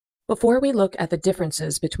Before we look at the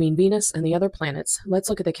differences between Venus and the other planets, let's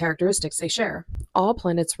look at the characteristics they share. All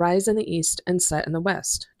planets rise in the east and set in the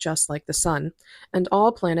west, just like the sun, and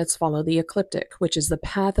all planets follow the ecliptic, which is the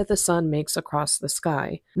path that the sun makes across the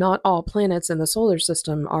sky. Not all planets in the solar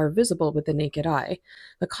system are visible with the naked eye.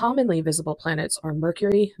 The commonly visible planets are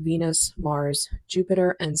Mercury, Venus, Mars,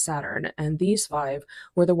 Jupiter, and Saturn, and these five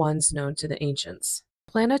were the ones known to the ancients.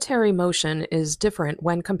 Planetary motion is different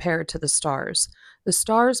when compared to the stars. The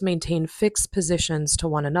stars maintain fixed positions to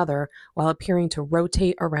one another while appearing to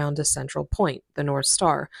rotate around a central point, the North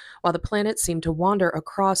Star, while the planets seem to wander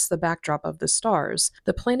across the backdrop of the stars.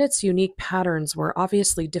 The planets' unique patterns were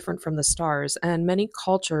obviously different from the stars, and many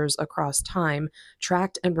cultures across time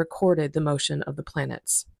tracked and recorded the motion of the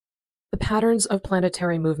planets. The patterns of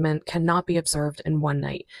planetary movement cannot be observed in one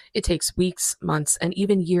night. It takes weeks, months, and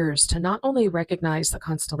even years to not only recognize the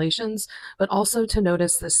constellations, but also to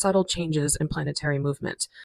notice the subtle changes in planetary movement.